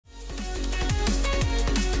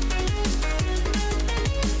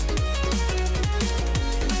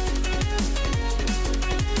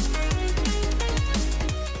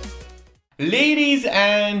Ladies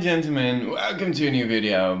and gentlemen, welcome to a new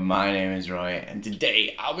video. My name is Roy and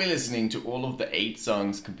today I'll be listening to all of the 8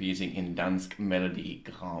 songs competing in Dansk Melodi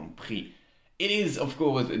Grand Prix. It is of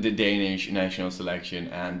course the Danish national selection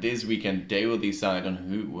and this weekend they will decide on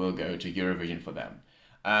who will go to Eurovision for them.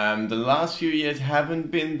 The last few years haven't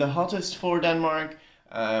been the hottest for Denmark,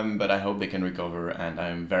 but I hope they can recover and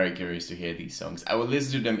I'm very curious to hear these songs. I will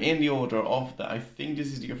listen to them in the order of I think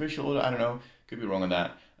this is the official order, I don't know, could be wrong on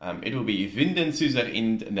that. It will be Vinden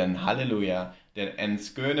then Halleluja, then En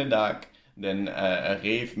skønne then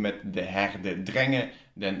Rave met de Herde Drenge,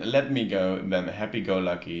 then Let Me Go, then Happy Go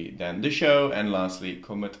Lucky, then The Show, and lastly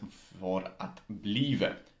Kommet for at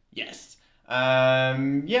Blive. Yes.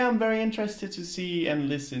 Yeah, I'm very interested to see and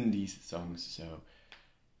listen these songs, so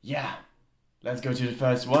yeah. Let's go to the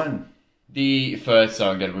first one. The first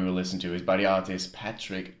song that we will listen to is by the artist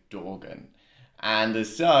Patrick Dorgan. And the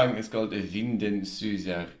song is called Vinden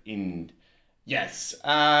in. Yes,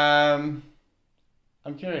 I'm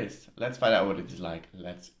curious. Let's find out what it is like.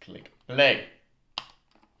 Let's click play.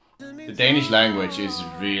 The Danish language is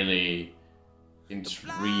really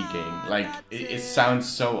intriguing. Like, it sounds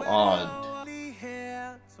so odd.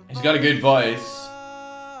 He's got a good voice.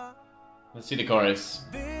 Let's see the chorus.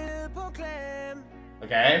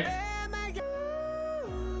 Okay.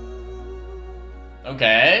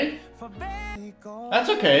 Okay. That's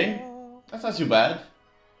okay. That's not too bad.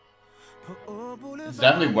 It's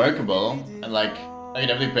definitely workable, and like, I can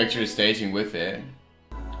definitely picture staging with it.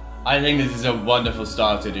 I think this is a wonderful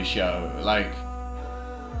start to the show. Like,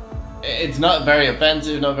 it's not very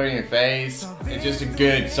offensive, not very in your face. It's just a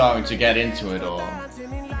good song to get into it all.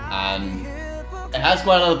 And it has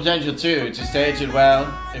quite a lot of potential too, to stage it well.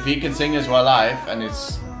 If he can sing as well live, and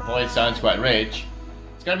his voice sounds quite rich,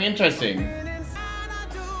 it's gonna be interesting.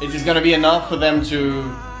 Is this gonna be enough for them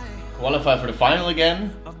to qualify for the final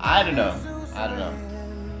again? I don't know.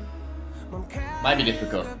 Might be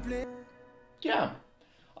difficult. Yeah.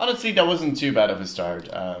 Honestly, that wasn't too bad of a start.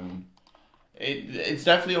 It's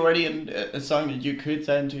definitely already a song that you could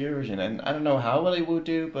send to Eurovision, and I don't know how well it would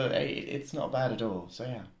do, but hey, it's not bad at all. So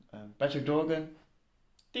yeah, Patrick Dorgan,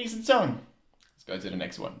 decent song. Let's go to the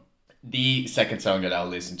next one. The second song that I'll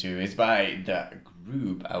listen to is by the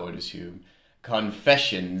group, I would assume,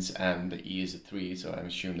 Confessions, and the E is a 3, so I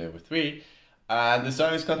assume there were 3. And the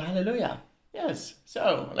song is called Hallelujah. Yes,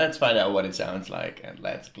 so let's find out what it sounds like and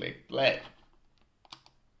let's click play.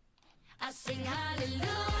 I sing hallelujah,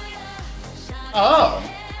 oh!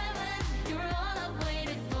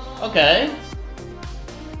 Okay.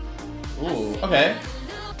 Ooh, okay.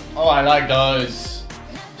 Oh, I like those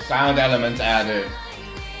sound elements added.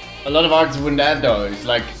 A lot of artists wouldn't add those,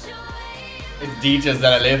 like, it's details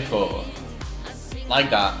that I live for. Like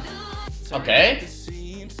that. Okay.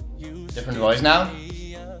 Different voice now.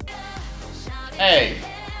 Hey.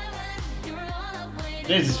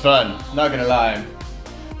 This is fun, not gonna lie.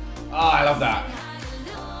 Oh, I love that.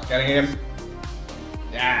 Getting him.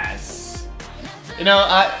 Yes. You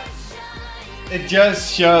know, it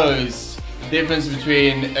just shows the difference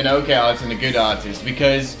between an okay artist and a good artist,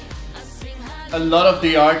 because a lot of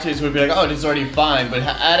the artists would be like, oh, this is already fine, but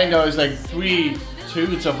adding those like 3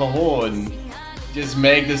 toots of a horn just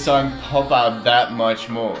make the song pop out that much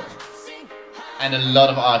more. And a lot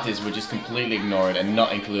of artists would just completely ignore it and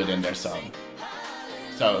not include it in their song.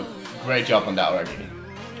 So, great job on that already.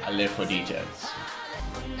 I live for details.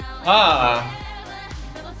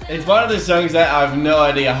 It's one of the songs that I have no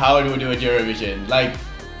idea how it would do at Eurovision. Like,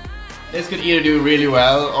 this could either do really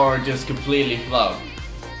well or just completely flop.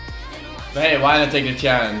 But hey, why not take the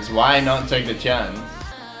chance? Why not take the chance?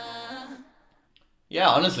 Yeah,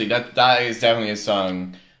 honestly, that is definitely a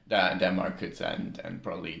song that Denmark could send and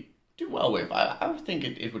probably do well with. I would think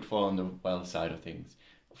it would fall on the well side of things.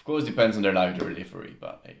 Of course, depends on their live delivery,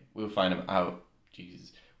 but hey, we'll find out.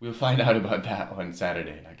 Jesus, we'll find out about that on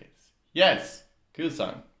Saturday, I guess. Yes, cool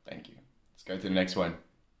song. Thank you. Let's go to the next one.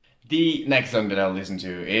 The next song that I'll listen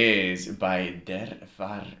to is by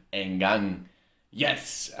Var Engang.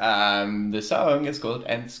 Yes, the song is called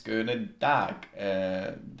En skønne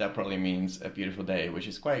that probably means a beautiful day, which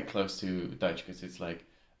is quite close to Dutch because it's like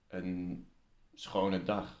een schone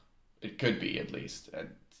dag. It could be, at least.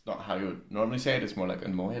 It's not how you would normally say it, it's more like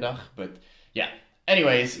een mooie dag, but yeah.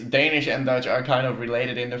 Anyways, Danish and Dutch are kind of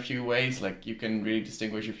related in a few ways, like you can really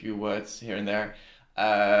distinguish a few words here and there.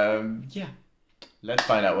 Yeah, let's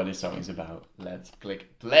find out what this song is about. Let's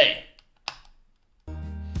click play.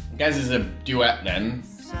 I guess it's a duet then.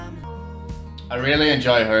 I really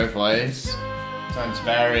enjoy her voice. Sounds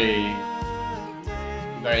very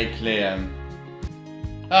clear.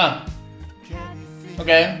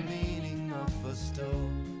 Okay.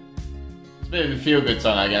 a bit of a feel-good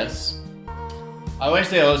song, I guess. I wish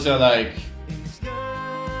they also like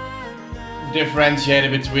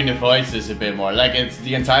differentiated between the voices a bit more. Like it's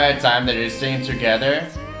the entire time that they're singing together.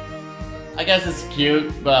 I guess it's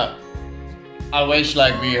cute, but I wish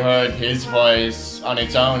like we heard his voice on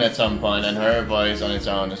its own at some point and her voice on its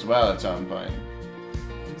own as well at some point.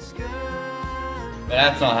 But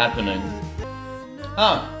that's not happening.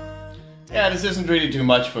 Huh. Yeah, this isn't really too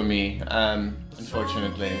much for me,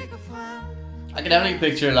 unfortunately. I can definitely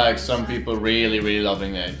picture like some people really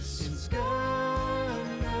loving this.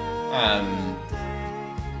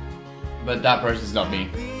 But that person's not me.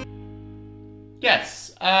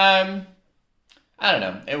 Yes, I don't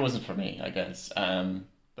know, it wasn't for me, I guess.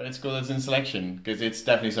 But it's cool as in selection, because it's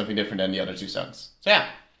definitely something different than the other two songs. So yeah,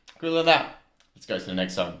 cool on that. Let's go to the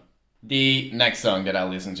next song. The next song that I'll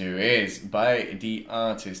listen to is by the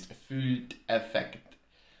artist Fuld, Effekt.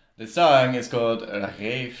 The song is called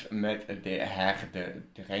Rave met de Hårde,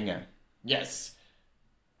 Drenge. Yes.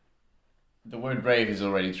 The word brave is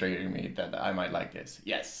already triggering me that I might like this.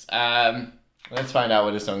 Yes. Let's find out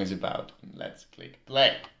what the song is about. Let's click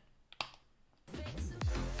play.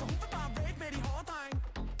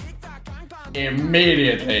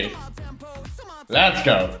 Immediately. Let's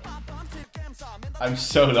go. I'm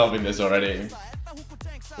so loving this already.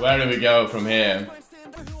 Where do we go from here?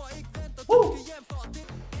 Woo.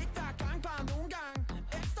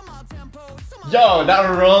 Yo, that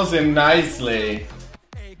rolls in nicely.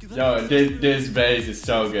 Yo, this bass is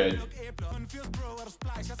so good.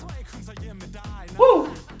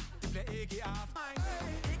 Woo!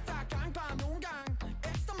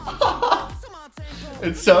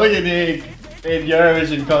 It's so unique in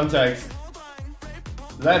Eurovision context.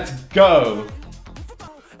 Let's go!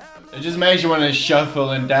 It just makes you want to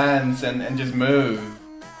shuffle and dance and just move.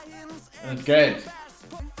 That's good.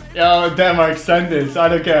 Yo, Denmark, send this. I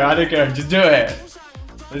don't care, just do it.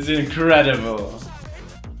 This is incredible.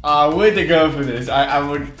 Would they go for this? I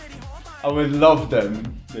would love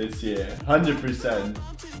them this year, 100%.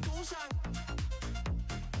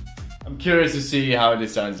 I'm curious to see how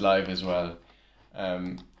this sounds live as well.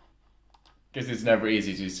 Because it's never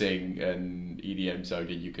easy to sing an EDM song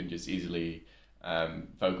that you can just easily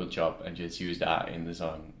vocal chop and just use that in the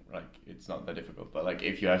song. Like, it's not that difficult, but like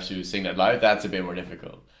if you have to sing that live, that's a bit more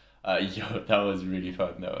difficult. Yo, that was really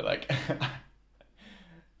fun though. Like,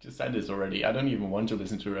 just send this already. I don't even want to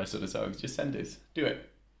listen to the rest of the songs. Just send this. Do it.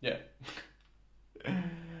 Yeah.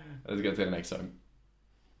 Let's go to the next song.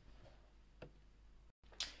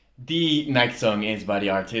 The next song is by the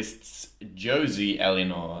artists Josie,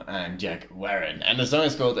 Elinor, and Jack Warren, and the song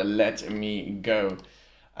is called Let Me Go.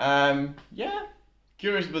 Yeah,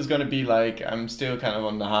 curious what it's gonna be like. I'm still kind of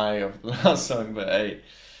on the high of the last song, but hey,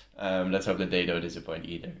 let's hope that they don't disappoint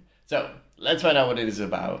either. So, let's find out what it is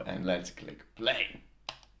about, and let's click play.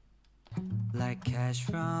 Like cash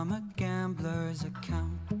from a gambler's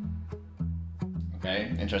account.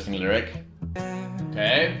 Okay, interesting lyric.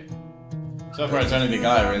 Okay. So far it's only the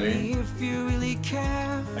guy, really.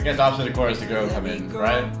 I guess after the chorus the girl come in,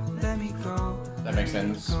 right? That makes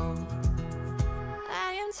sense.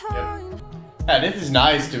 Yep. Yeah, this is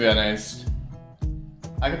nice, to be honest.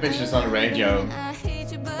 I can picture this on the radio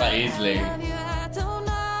quite easily.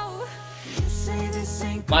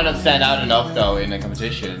 Might not stand out enough though in a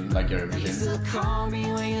competition like Eurovision,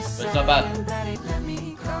 but it's not bad.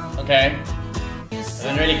 Okay. I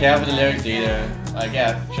don't really care for the lyrics either. Like,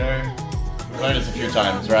 yeah, sure. We've heard this a few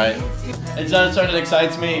times, right? It's not a song that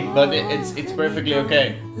excites me, but it's perfectly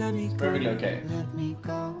okay. It's perfectly okay.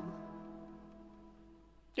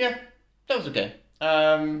 Yeah, that was okay.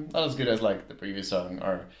 Not as good as like the previous song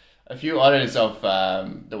or a few others of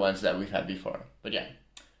the ones that we've had before. But yeah,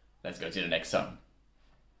 let's go to the next song.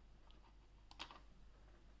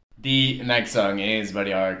 The next song is by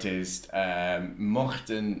the artist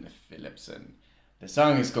Morten Fillipsen. The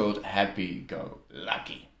song is called Happy Go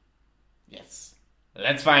Lucky. Yes.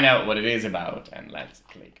 Let's find out what it is about and let's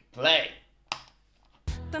click play.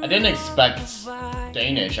 I didn't expect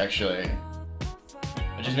Danish actually.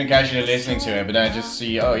 I've just been casually listening to it, but then I just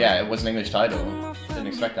see, oh yeah, it was an English title. Didn't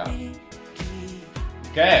expect that.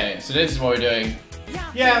 Okay, so this is what we're doing.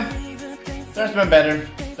 Yeah, there's been better.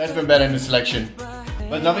 There's been better in the selection.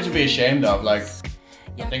 But nothing to be ashamed of, like,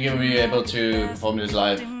 I think you'll be able to perform this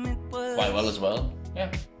live quite well as well.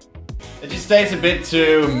 Yeah. It just stays a bit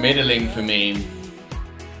too middling for me.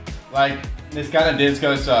 Like, this kind of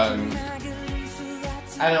disco song.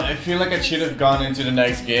 I don't know, I feel like it should have gone into the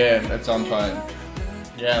next gear at some point.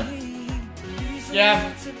 Yeah.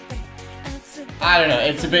 Yeah. I don't know,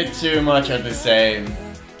 it's a bit too much of the same.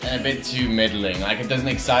 and a bit too middling. Like, it doesn't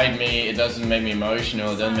excite me, it doesn't make me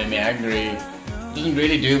emotional, it doesn't make me angry. It doesn't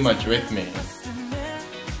really do much with me.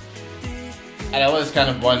 And I always kind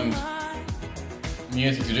of want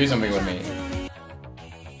music to do something with me.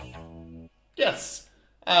 Yes.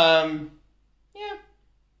 Yeah.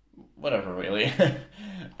 Whatever, really.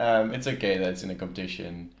 It's okay that it's in a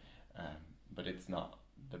competition, but it's not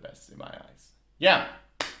the best in my eyes. Yeah.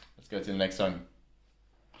 Let's go to the next song.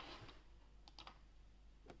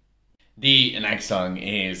 The next song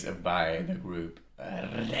is by the group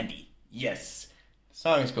Reddi. Yes. The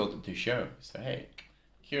song is called The Show. So hey,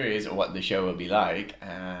 curious what the show will be like.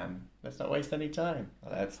 Let's not waste any time.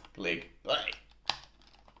 Let's click play.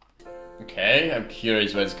 Okay, I'm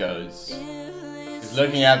curious where this goes. Because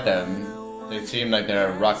looking at them, they seem like they're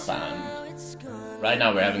a rock band. Right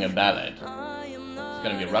now we're having a ballad. It's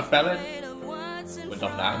gonna be a rock ballad? With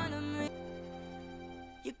not down.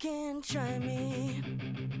 You can try me.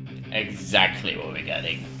 Exactly what we're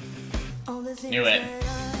getting. Knew it.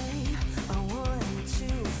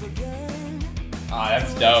 Oh,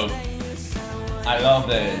 that's dope. I love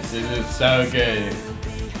this. This is so good.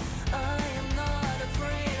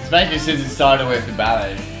 Especially since it started with the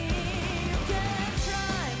ballad.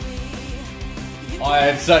 Oh,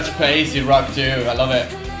 it's such pacey rock too. I love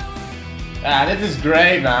it. Ah, this is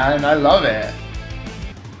great, man. I love it.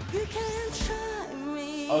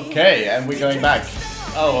 Okay, and we're going back.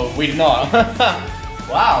 Oh, we're not.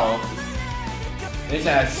 Wow. This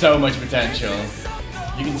has so much potential.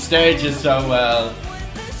 You can stage it so well.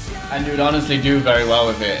 And you would honestly do very well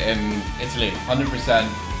with it in Italy. 100%.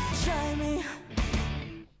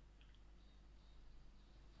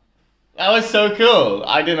 That was so cool.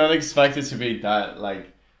 I did not expect it to be that,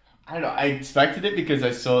 like, I don't know. I expected it because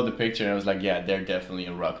I saw the picture and I was like, yeah, they're definitely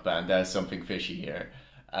a rock band. There's something fishy here.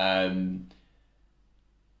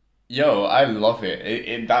 Yo, I love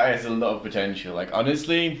it. That has a lot of potential. Like,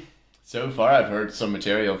 honestly, so far I've heard some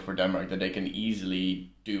material for Denmark that they can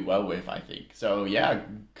easily do well with, I think. So yeah,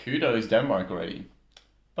 kudos Denmark already.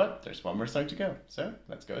 But there's one more song to go, so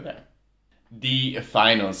let's go there. The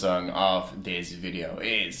final song of this video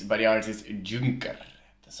is by the artist Juncker.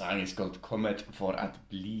 The song is called Kommet for att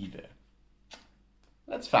Blive.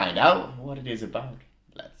 Let's find out what it is about.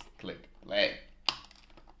 Let's click play.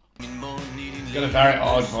 It's got a very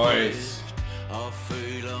odd voice.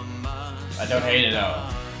 I don't hate it though.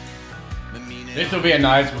 This will be a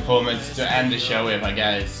nice performance to end the show with, I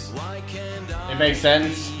guess. It makes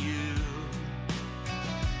sense.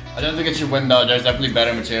 I don't think it should win though, there's definitely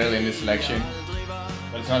better material in this selection.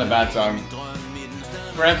 But it's not a bad song.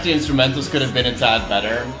 Perhaps the instrumentals could have been a tad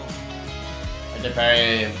better. Like they're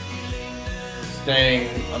very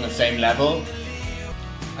staying on the same level.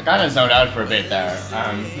 I kinda zoned out for a bit there.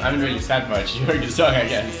 I haven't really said much during the song, I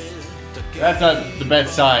guess. That's not the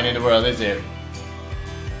best sign in the world, is it?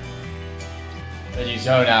 That you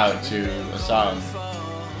zone out to a song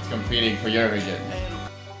that's competing for Eurovision.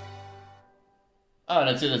 Oh,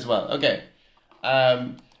 that's it as well. Okay.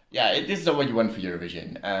 Yeah, this is not what you want for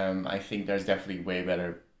Eurovision. I think there's definitely way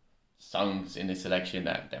better songs in this selection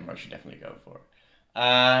that Denmark should definitely go for.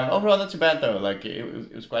 Overall, not too bad though. Like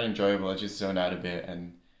it was quite enjoyable. I just zoned out a bit,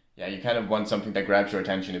 and yeah, you kind of want something that grabs your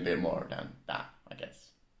attention a bit more than that, I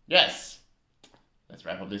guess. Yes. Let's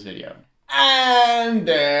wrap up this video. And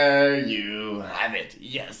there you have it.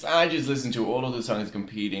 Yes, I just listened to all of the songs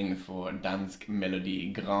competing for Dansk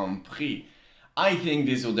Melodi Grand Prix. I think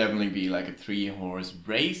this will definitely be like a 3-horse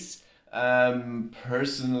race.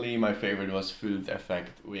 Personally, my favorite was Fuld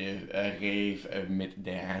Effekt with Rave mit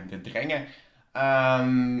de Drenge.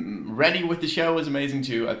 Reddi with the show was amazing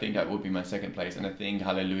too. I think that would be my second place, and I think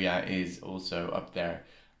Hallelujah is also up there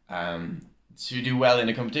to do well in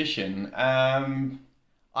the competition.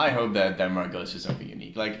 I hope that Denmark goes for something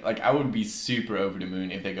unique. Like I would be super over the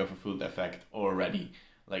moon if they go for Fuld Effekt or Reddi.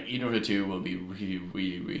 Like either of the two will be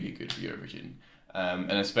really good for Eurovision.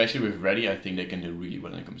 And especially with Reddi, I think they can do really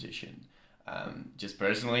well in the competition. Just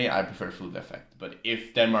personally, I prefer Fuld Effekt. But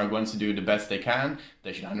if Denmark wants to do the best they can,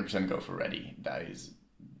 they should 100% go for Reddi. That is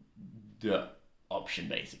the option,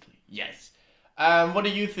 basically. Yes. What do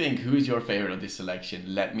you think? Who's your favorite of this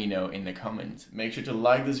selection? Let me know in the comments. Make sure to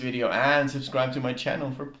like this video and subscribe to my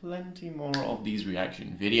channel for plenty more of these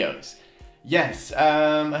reaction videos. Yes,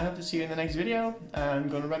 I hope to see you in the next video. I'm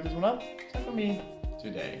gonna wrap this one up. That's for me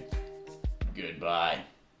today. Goodbye.